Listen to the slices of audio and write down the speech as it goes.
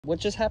What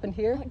just happened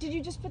here? Did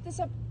you just put this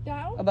up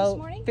now About this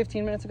morning?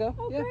 15 minutes ago.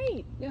 Oh, yeah.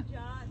 great. Yeah.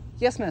 John,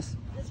 Yes, miss.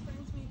 this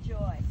brings me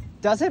joy.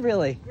 Does it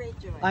really? Great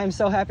joy. I am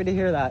so happy to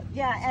hear that.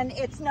 Yeah, and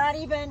it's not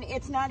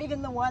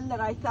even the one that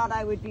I thought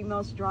I would be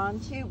most drawn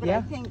to, but Yeah.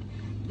 I think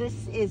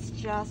this is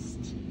just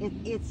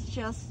it's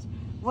just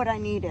what I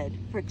needed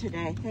for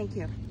today. Thank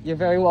you. You're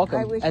very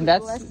welcome. I wish and you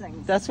that's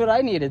blessings. that's what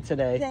I needed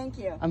today. Thank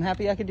you. I'm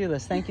happy I could do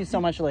this. Thank you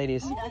so much,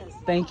 ladies. Yes.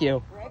 Thank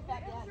you. Right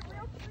back at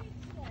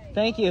you.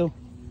 Thank you.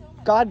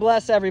 God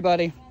bless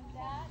everybody.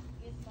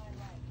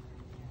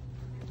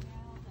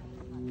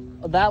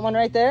 That one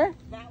right there?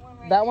 That one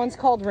right That one's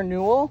called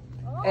Renewal.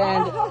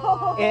 And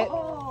Oh.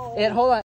 it hold on.